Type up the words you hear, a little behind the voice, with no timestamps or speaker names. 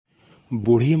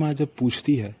बूढ़ी माँ जब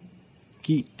पूछती है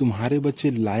कि तुम्हारे बच्चे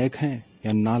लायक हैं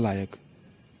या ना लायक,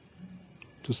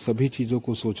 तो सभी चीज़ों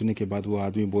को सोचने के बाद वो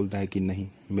आदमी बोलता है कि नहीं,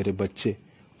 मेरे बच्चे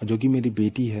और जो कि मेरी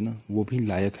बेटी है ना, वो भी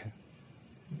लायक है।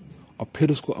 और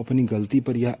फिर उसको अपनी गलती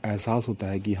पर यह एहसास होता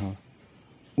है कि हाँ,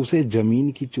 उसे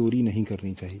ज़मीन की चोरी नहीं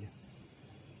करनी चाहिए,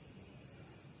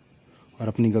 और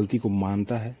अपनी गलती को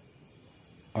मानता है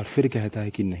और फिर कहता है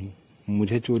कि नहीं,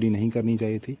 मुझे चोरी नहीं करनी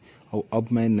चाहिए थी और अब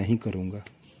मैं नहीं करूँगा।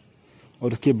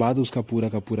 और उसके बाद उसका पूरा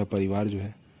का पूरा परिवार जो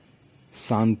है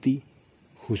शांति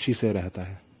खुशी से रहता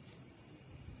है।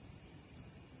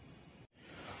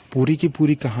 पूरी की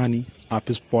पूरी कहानी आप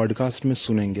इस पॉडकास्ट में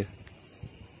सुनेंगे।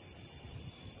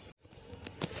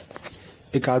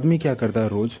 एक आदमी क्या करता है,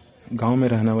 रोज गांव में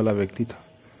रहने वाला व्यक्ति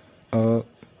था।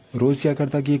 रोज क्या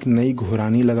करता कि एक नई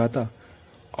घुरानी लगाता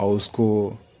और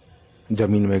उसको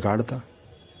जमीन में गाड़ता।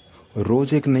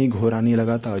 रोज एक नई घुरानी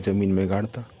लगाता और जमीन में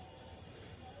गाड़ता।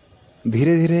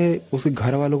 धीरे धीरे उसके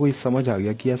घर वालों को ये समझ आ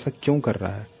गया कि ऐसा क्यों कर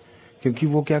रहा है, क्योंकि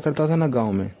वो क्या करता था ना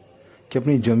गांव में कि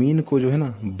अपनी ज़मीन को जो है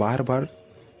ना बार बार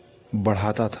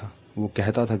बढ़ाता था। वो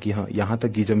कहता था कि हाँ, यहाँ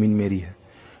तक की ज़मीन मेरी है।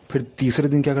 फिर तीसरे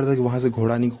दिन क्या करता कि वहाँ से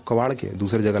घोड़ानी को कबाड़ के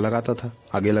दूसरी जगह लगाता था,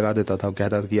 आगे लगा देता था और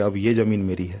कहता था कि अब ये ज़मीन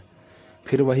मेरी है।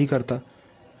 फिर वही करता।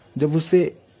 जब उससे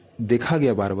देखा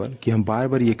गया बार बार कि हम बार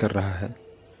बार ये कर रहा है,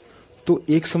 तो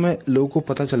एक समय लोगों को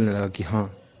पता चलने लगा कि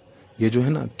हाँ, ये जो है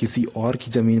ना किसी और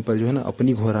की ज़मीन पर जो है ना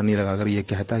अपनी घुरानी लगाकर ये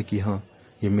कहता है कि हाँ,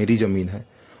 ये मेरी ज़मीन है,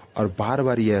 और बार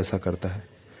बार ये ऐसा करता है।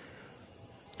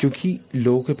 क्योंकि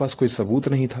लोगों के पास कोई सबूत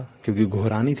नहीं था, क्योंकि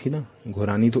घुरानी थी ना,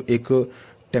 घुरानी तो एक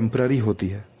टेम्पररी होती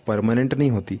है, परमानेंट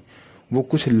नहीं होती। वो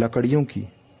कुछ लकड़ियों की,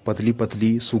 पतली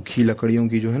पतली सूखी लकड़ियों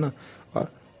की जो है ना,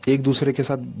 एक दूसरे के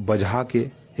साथ बजा के,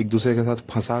 एक दूसरे के साथ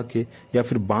फंसा के या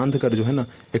फिर बांध कर जो है ना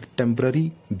एक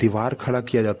टेम्पररी दीवार खड़ा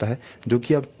किया जाता है, जो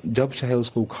कि आप जब चाहे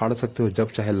उसको उखाड़ सकते हो, जब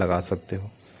चाहे लगा सकते हो।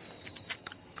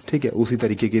 ठीक है, उसी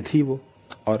तरीके की थी वो।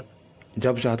 और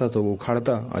जब चाहता तो वो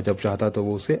उखाड़ता और जब चाहता तो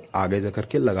वो उसे आगे जा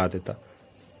करके लगा देता।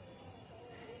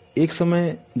 एक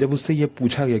समय जब उससे ये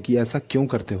पूछा गया कि ऐसा क्यों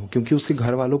करते हो, क्योंकि उसके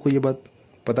घर वालों को ये बात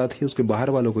पता थी, उसके बाहर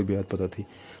वालों को भी बात पता थी,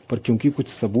 पर क्योंकि कुछ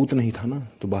सबूत नहीं था ना,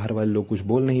 तो बाहर वाले लोग कुछ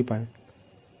बोल नहीं पाए।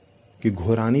 कि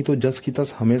घुरानी तो जस की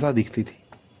तस हमेशा दिखती थी,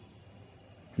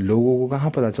 लोगों को कहाँ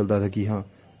पता चलता था कि हाँ,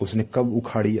 उसने कब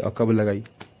उखाड़ी और कब लगाई,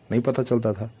 नहीं पता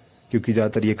चलता था। क्योंकि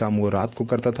ज़्यादातर ये काम वो रात को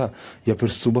करता था या फिर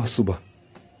सुबह सुबह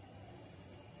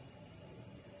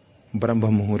ब्रह्म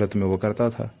मुहूर्त में वो करता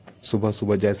था। सुबह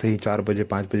सुबह जैसे ही 4 बजे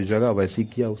 5 बजे जगा, वैसे ही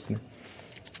किया उसने।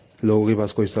 लोगों के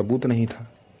पास कोई सबूत नहीं था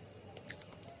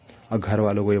और घर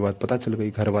वालों को ये बात पता चल गई।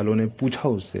 घर वालों ने पूछा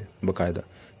उससे बकायदा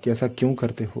कि ऐसा क्यों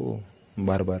करते हो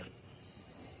बार बार।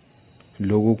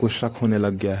 लोगों को शक होने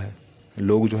लग गया है,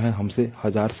 लोग जो है हमसे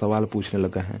 1000 सवाल पूछने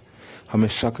लगे हैं, हमें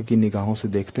शक की निगाहों से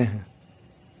देखते हैं,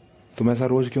 तुम ऐसा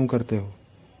रोज क्यों करते हो।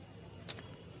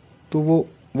 तो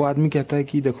वो आदमी कहता है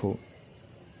कि देखो,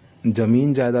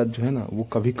 जमीन जायदाद जो है ना वो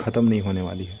कभी ख़त्म नहीं होने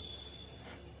वाली है।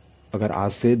 अगर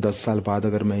आज से 10 साल बाद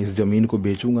अगर मैं इस ज़मीन को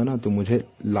बेचूंगा ना, तो मुझे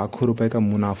लाखों रुपए का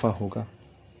मुनाफा होगा।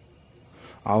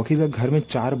 आखिर घर में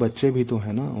 4 बच्चे भी तो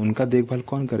है ना, उनका देखभाल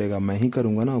कौन करेगा, मैं ही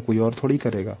करूंगा ना, कोई और थोड़ी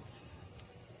करेगा।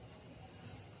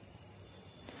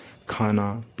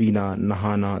 खाना पीना,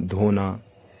 नहाना धोना,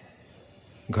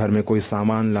 घर में कोई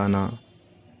सामान लाना,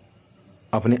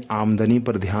 अपने आमदनी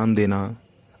पर ध्यान देना,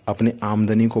 अपने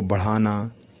आमदनी को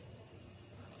बढ़ाना,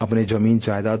 अपने ज़मीन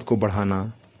जायदाद को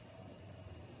बढ़ाना,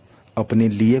 अपने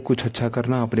लिए कुछ अच्छा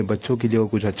करना, अपने बच्चों के लिए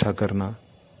कुछ अच्छा करना,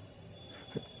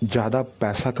 ज़्यादा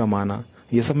पैसा कमाना,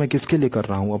 ये सब मैं किसके लिए कर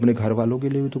रहा हूँ? अपने घर वालों के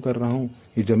लिए भी तो कर रहा हूँ।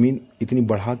 ये ज़मीन इतनी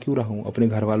बढ़ा क्यों रहा हूँ? अपने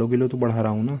घर वालों के लिए तो बढ़ा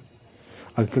रहा हूँ ना।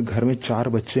 अगर घर में 4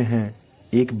 बच्चे हैं,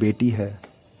 एक बेटी है,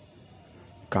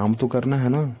 काम तो करना है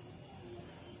ना।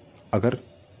 अगर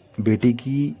बेटी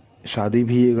की शादी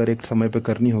भी अगर एक समय पे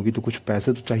करनी होगी तो कुछ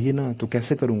पैसे तो चाहिए ना, तो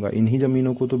कैसे करूँगा? इन्हीं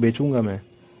ज़मीनों को तो बेचूंगा मैं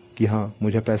कि हाँ,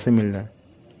 मुझे पैसे मिल जाए।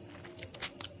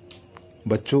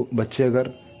 बच्चे अगर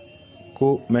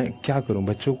को मैं क्या करूं?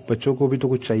 बच्चों को भी तो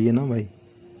कुछ चाहिए ना भाई,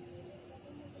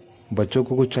 बच्चों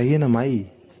को कुछ चाहिए ना।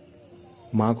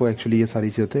 माँ को एक्चुअली ये सारी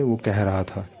चीज़ें वो कह रहा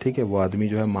था। ठीक है, वो आदमी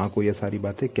जो है माँ को ये सारी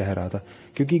बातें कह रहा था,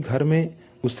 क्योंकि घर में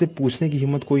उससे पूछने की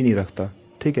हिम्मत कोई नहीं रखता।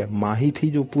 ठीक है, माँ ही थी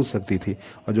जो पूछ सकती थी,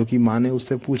 और जो कि माँ ने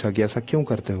उससे पूछा कि ऐसा क्यों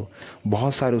करते हो,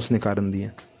 बहुत सारे उसने कारण दिए।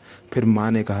 फिर माँ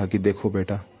ने कहा कि देखो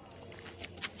बेटा,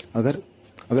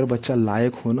 अगर बच्चा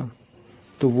लायक हो ना,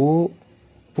 तो वो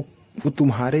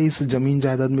तुम्हारे इस जमीन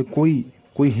जायदाद में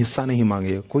कोई हिस्सा नहीं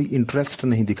मांगेगा, कोई इंटरेस्ट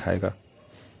नहीं दिखाएगा।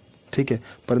 ठीक है,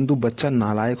 परंतु बच्चा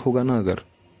नालायक होगा ना अगर,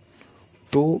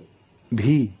 तो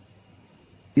भी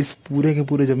इस पूरे के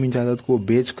पूरे जमीन जायदाद को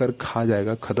बेच कर खा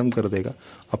जाएगा, खत्म कर देगा,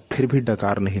 अब फिर भी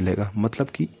डकार नहीं लेगा। मतलब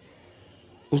कि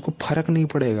उसको फर्क नहीं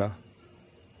पड़ेगा।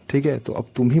 ठीक है, तो अब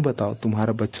तुम ही बताओ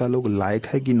तुम्हारा बच्चा लोग लायक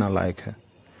है कि नालायक है।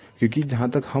 क्योंकि जहां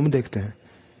तक हम देखते हैं,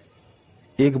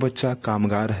 एक बच्चा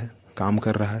कामगार है, काम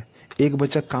कर रहा है, एक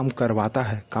बच्चा काम करवाता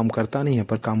है, काम करता नहीं है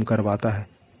पर काम करवाता है,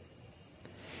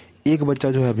 एक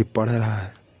बच्चा जो है अभी पढ़ रहा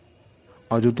है,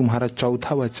 और जो तुम्हारा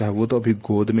चौथा बच्चा है वो तो अभी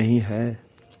गोद में ही है।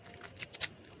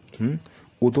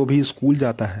 वो तो अभी स्कूल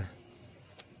जाता है,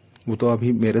 वो तो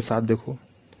अभी मेरे साथ देखो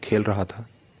खेल रहा था।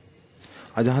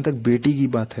 और जहां तक बेटी की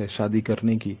बात है शादी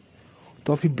करने की,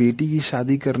 तो अभी बेटी की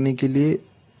शादी करने के लिए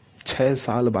 6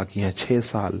 साल बाकी हैं। 6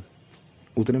 साल,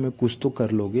 उतने में कुछ तो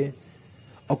कर लोगे।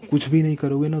 और कुछ भी नहीं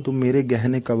करोगे ना तो मेरे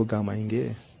गहने कब काम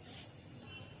आएंगे,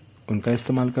 उनका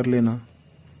इस्तेमाल कर लेना।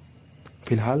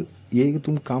 फिलहाल ये कि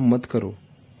तुम काम मत करो।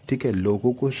 ठीक है,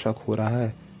 लोगों को शक हो रहा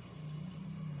है,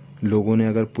 लोगों ने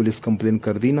अगर पुलिस कंप्लेन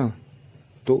कर दी ना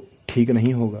तो ठीक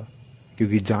नहीं होगा,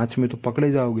 क्योंकि जांच में तो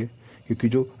पकड़े जाओगे। क्योंकि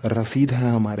जो रसीद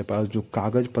है हमारे पास, जो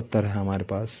कागज पत्तर है हमारे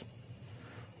पास,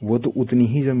 वो तो उतनी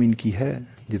ही जमीन की है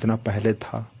जितना पहले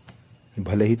था।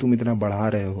 भले ही तुम इतना बढ़ा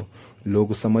रहे हो,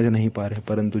 लोग समझ नहीं पा रहे,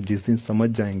 परंतु जिस दिन समझ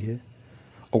जाएंगे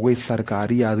और कोई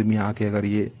सरकारी आदमी आके अगर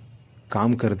ये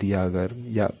काम कर दिया, अगर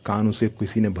या कान उसे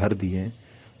किसी ने भर दिए,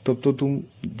 तब तो तुम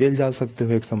जेल जा सकते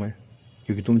हो एक समय,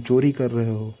 क्योंकि तुम चोरी कर रहे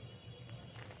हो।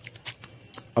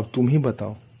 अब तुम ही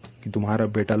बताओ कि तुम्हारा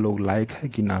बेटा लोग लायक है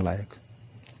कि नालायक।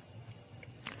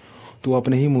 तो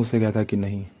अपने ही मुंह से कहता कि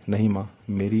नहीं नहीं माँ,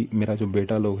 मेरा जो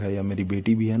बेटा लोग है या मेरी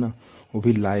बेटी भी है ना, वो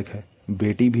भी लायक है।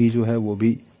 बेटी भी जो है वो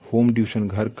भी होम ट्यूशन,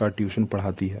 घर का ट्यूशन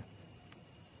पढ़ाती है।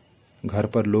 घर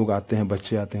पर लोग आते हैं,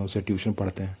 बच्चे आते हैं, उसे ट्यूशन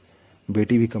पढ़ते हैं।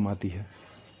 बेटी भी कमाती है।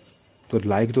 तो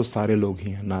लायक तो सारे लोग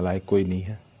ही हैं, नालायक कोई नहीं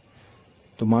है।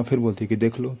 तो माँ फिर बोलती है कि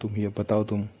देख लो, तुम ये बताओ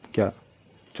तुम क्या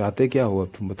चाहते, क्या हो,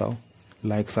 अब तुम बताओ।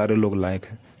 लायक सारे लोग लायक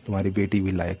हैं, तुम्हारी बेटी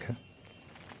भी लायक है।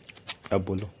 अब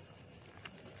बोलो,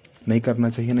 नहीं करना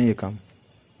चाहिए ना ये काम।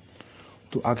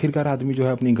 तो आखिरकार आदमी जो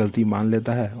है अपनी गलती मान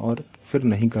लेता है और फिर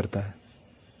नहीं करता है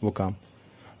वो काम।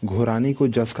 घोरानी को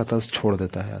जस का तस छोड़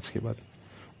देता है आज के बाद।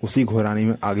 उसी घोरानी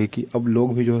में आगे की, अब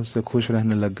लोग भी जो है उससे खुश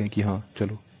रहने लग गए कि हाँ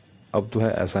चलो अब तो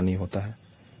है, ऐसा नहीं होता है।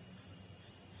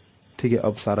 ठीक है,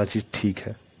 अब सारा चीज ठीक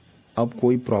है, अब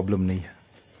कोई प्रॉब्लम नहीं है।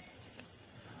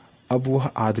 अब वह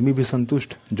आदमी भी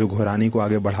संतुष्ट जो घोरानी को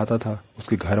आगे बढ़ाता था,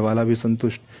 उसके घर वाला भी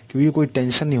संतुष्ट, क्योंकि कोई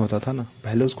टेंशन नहीं होता था ना।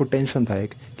 पहले उसको टेंशन था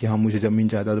एक कि हाँ मुझे जमीन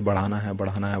जायदाद बढ़ाना है,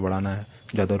 बढ़ाना है, बढ़ाना है,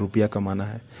 ज़्यादा रुपया कमाना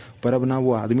है। पर अब ना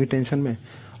वो आदमी टेंशन में,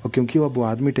 और क्योंकि अब वो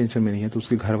आदमी टेंशन में नहीं है तो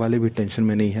उसके घर वाले भी टेंशन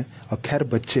में नहीं है। और खैर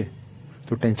बच्चे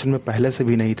तो टेंशन में पहले से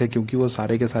भी नहीं थे, क्योंकि वो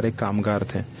सारे के सारे कामगार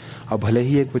थे। अब भले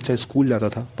ही एक बच्चा स्कूल जाता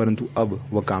था, परंतु अब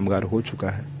वह कामगार हो चुका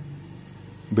है।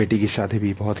 बेटी की शादी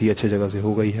भी बहुत ही अच्छी जगह से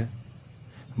हो गई है।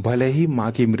 भले ही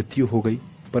माँ की मृत्यु हो गई,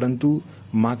 परंतु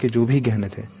माँ के जो भी गहने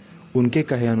थे उनके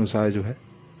कहे अनुसार जो है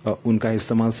उनका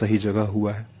इस्तेमाल सही जगह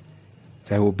हुआ है।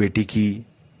 चाहे वो बेटी की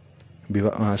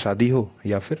शादी हो,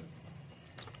 या फिर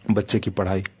बच्चे की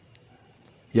पढ़ाई,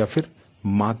 या फिर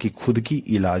माँ की खुद की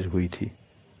इलाज हुई थी।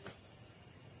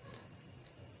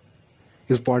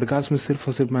 इस पॉडकास्ट में सिर्फ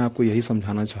और सिर्फ मैं आपको यही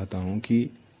समझाना चाहता हूँ कि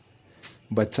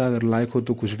बच्चा अगर लायक हो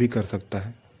तो कुछ भी कर सकता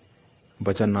है,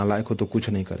 बच्चा नालायक हो तो कुछ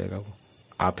नहीं करेगा। वो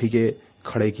आप ही के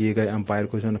खड़े किए गए एम्पायर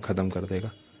को जो है खत्म कर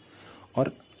देगा।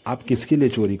 और आप किसके लिए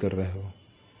चोरी कर रहे हो?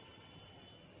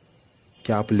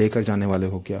 क्या आप लेकर जाने वाले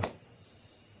हो क्या?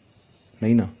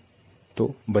 नहीं ना।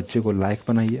 तो बच्चे को लायक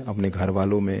बनाइए, अपने घर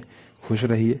वालों में खुश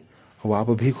रहिए और आप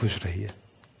भी खुश रहिए।